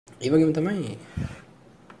ඒ වගේම තමයි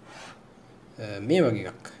මේ වගේ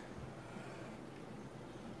එකක්.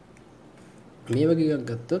 මේ වගේ එකක්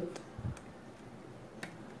ගත්තොත්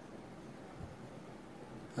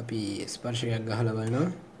අපි ස්පර්ශකයක් ගහලා බලනවා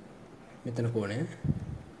මෙතන කෝණය.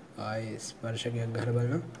 ආයේ ස්පර්ශකයක් ගහලා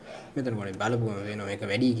බලනවා මෙතන කෝණය. බලපුවම වෙනවා මේක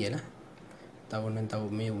වැඩි කියලා. තව ඕනනම් තව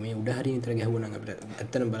මේ උඩ හරිය විතර ගැහුවා නම් අපිට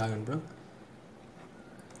ඇත්තටම බලා ගන්න පුළුවන්.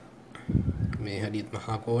 මේ හරියත්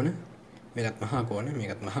මහා කෝණ, මේකත් මහා කෝණ,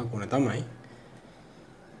 මේකත් මහා කෝණ තමයි.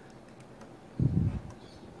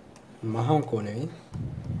 මහා කෝණෙයි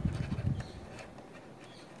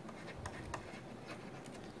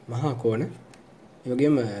මහා කෝණ. ඒ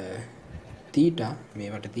වගේම තීටා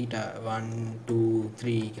මේවට තීටා 1 2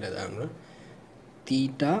 3 කියලා දානවා.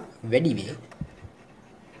 තීටා වැඩි වේ.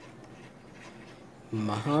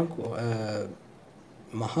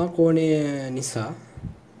 මහා කෝණය නිසා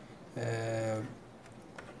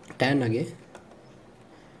tan ගේ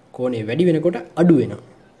කෝණය වැඩි වෙනකොට අඩු වෙනවා.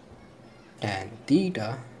 tan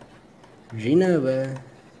තීටා ඍණව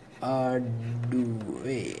අඩු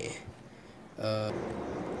වේ.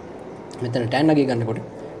 මෙතන tan ගේ ගන්නකොට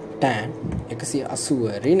tan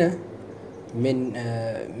 180 ඍණ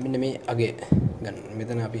මෙන්න මේ අගේ ගන්න.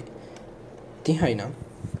 මෙතන අපි 30යි නම්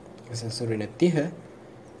 180 ඍණ 30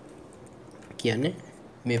 කියන්නේ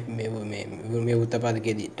මේ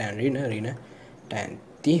උත්පාදකයේදී tan ඍණ tan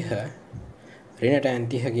 30 ඍණ tan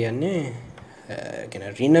 30 කියන්නේ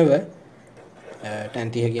ඍණව tan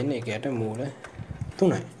 30 කියන්නේ ඒකට මූල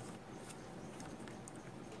 3යි.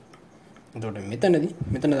 එතකොට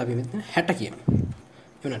මෙතනදී අපි මෙතන 60 කියමු.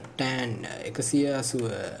 එවනම් tan 180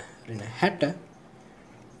 ඍණ 60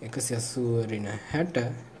 180 ඍණ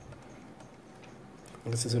 60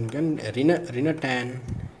 ඍණ tan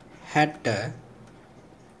 60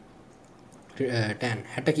 tan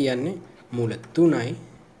 60 කියන්නේ මූල 3යි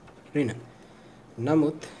ඍණ.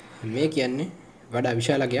 නමුත් මේ කියන්නේ වඩා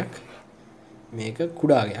විශාල අගයක්, මේක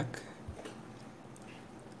කුඩා අගයක්.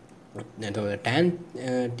 එතකොට tan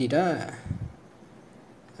theta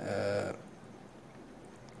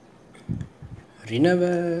ඍණව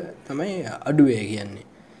තමයි අඩුවේ කියන්නේ.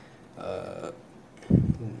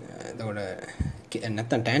 එතකොට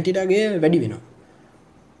නැත්තම් tan theta ගේ වැඩි වෙනවා.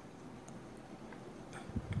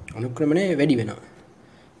 අනුක්‍රමණය වැඩි වෙනවා.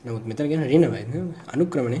 නමුත් මෙතන කියන ඍණවයි.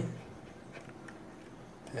 අනුක්‍රමණය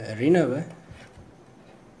ඍණව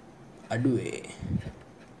අඩුවේ.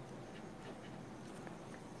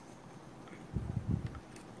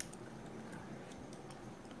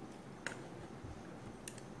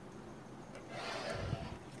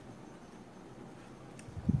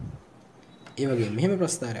 ඒ වගේ මෙහෙම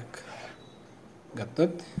ප්‍රස්තාරයක්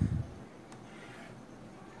ගත්තොත්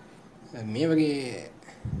මේ වගේ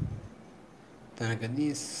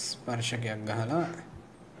තැනකදී ස්පර්ශකයක් ගහලා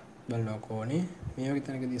බලනවා කෝණේ. මේ වගේ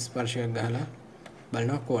තැනකදී ස්පර්ශකයක් ගහලා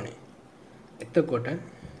බලනවා කෝණේ. එතකොට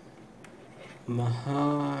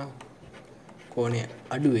මහා කෝණය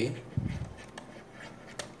අඩුවේ.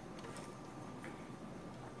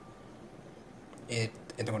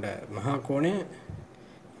 එතකොට මහා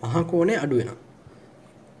කෝණය අඩු වෙනවා.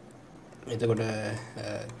 එතකොට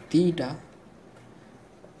තීටා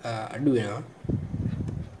අඩු වෙනවා.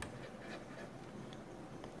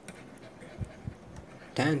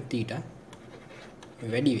 tan theta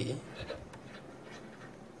වැඩි වේ.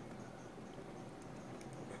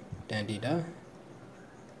 tan theta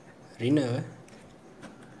ඍණව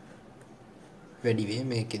වැඩි වේ.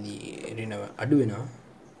 මේකෙදී ඍණව අඩු වෙනවා.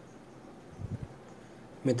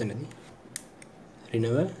 මෙතනදී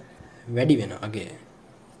ඍණව වැඩි වෙනවා අගය.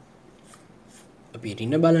 අපි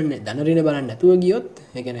ඍණ බලන්නේ ධන ඍණ බලන්නේ නැතුව ගියොත්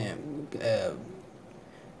ඒ කියන්නේ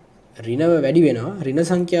ඍණව වැඩි වෙනවා, ඍණ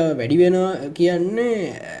සංඛ්‍යාව වැඩි වෙනවා කියන්නේ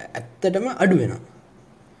ඇත්තටම අඩු වෙනවා.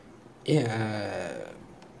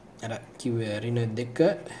 අර කිව්වේ ඍණ 2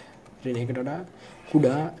 ඍණ 1කට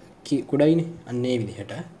වඩා කුඩායිනේ. අන්න ඒ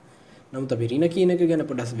විදිහට. නමුත් අපි ඍණ කියන එක ගැන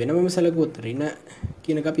පොඩ්ඩක් වෙනමම සැලකුවොත් ඍණ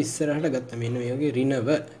කියන එක අපි ඉස්සරහට ගත්තා. මෙන්න මේ වගේ ඍණව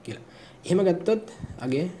කියලා. එහෙම ගත්තොත්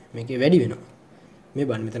අගේ මේකේ වැඩි වෙනවා. මේ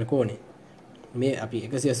බලන්න මෙතන කෝණේ. මේ අපි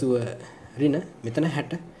 180 ඍණ මෙතන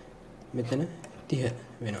 60 මෙතන 30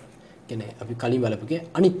 වෙනවා. කියන්නේ අපි කලින් බලපුකේ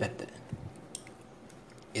අනිත් පැත්ත.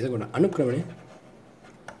 එතකොට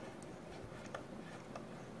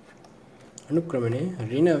අනුක්‍රමණය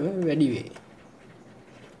ඍණව වැඩි වේ.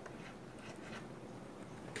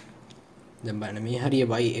 දැන් බලන්න මේ හරිය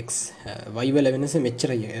y වල වෙනස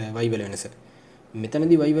මෙච්චරයි. y වල වෙනස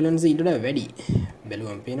මෙතනදී y වල වෙනස ඊට වඩා වැඩි.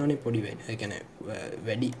 බැලුවම පේනවනේ පොඩි වැඩි. ඒ කියන්නේ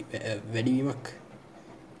වැඩි වීමක්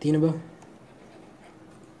තියෙන බව.